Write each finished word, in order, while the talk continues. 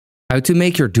How to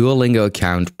make your Duolingo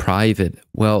account private.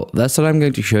 Well, that's what I'm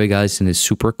going to show you guys in this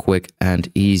super quick and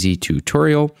easy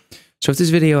tutorial. So if this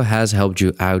video has helped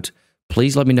you out,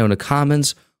 please let me know in the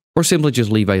comments or simply just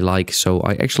leave a like so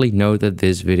I actually know that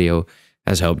this video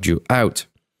has helped you out.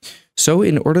 So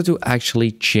in order to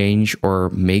actually change or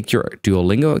make your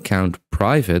Duolingo account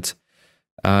private,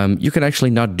 you can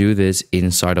actually not do this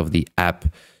inside of the app.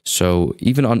 So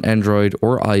even on Android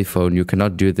or iPhone, you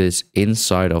cannot do this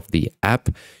inside of the app.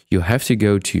 You have to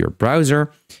go to your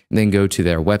browser and then go to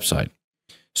their website.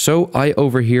 So I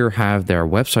over here have their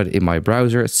website in my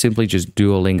browser. It's simply just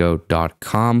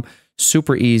duolingo.com.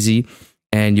 Super easy.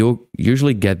 And you'll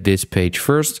usually get this page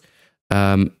first.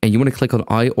 And you want to click on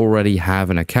I already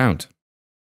have an account.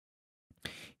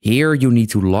 Here you need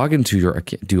to log into your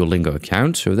Duolingo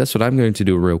account. So that's what I'm going to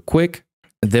do real quick.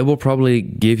 They will probably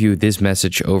give you this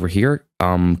message over here,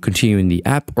 continue in the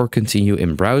app or continue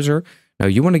in browser. Now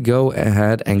you want to go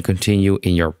ahead and continue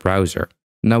in your browser.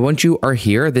 Now once you are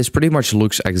here, this pretty much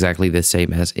looks exactly the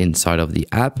same as inside of the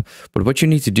app. But what you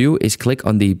need to do is click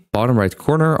on the bottom right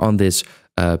corner on this,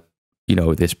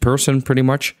 this person pretty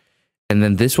much. And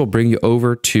then this will bring you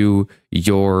over to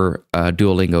your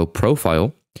Duolingo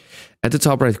profile. At the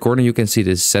top right corner, you can see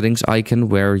this settings icon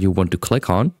where you want to click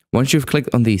on. Once you've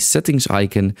clicked on the settings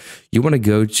icon, you want to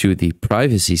go to the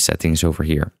privacy settings over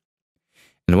here.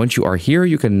 And once you are here,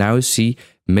 you can now see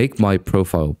make my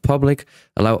profile public,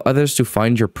 allow others to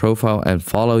find your profile and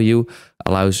follow you,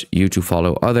 allows you to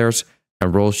follow others,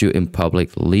 enrolls you in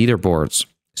public leaderboards.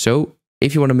 So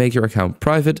if you want to make your account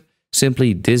private,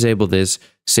 simply disable this,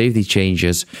 save the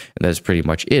changes, and that's pretty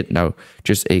much it. Now,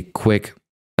 just a quick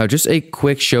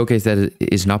showcase that it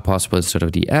is not possible instead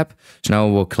of the app. So now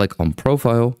we'll click on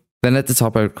profile. Then at the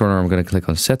top right corner, I'm going to click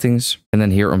on settings. And then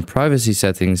here on privacy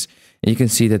settings, you can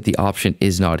see that the option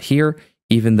is not here,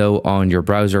 even though on your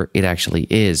browser, it actually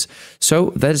is.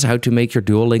 So that is how to make your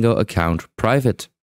Duolingo account private.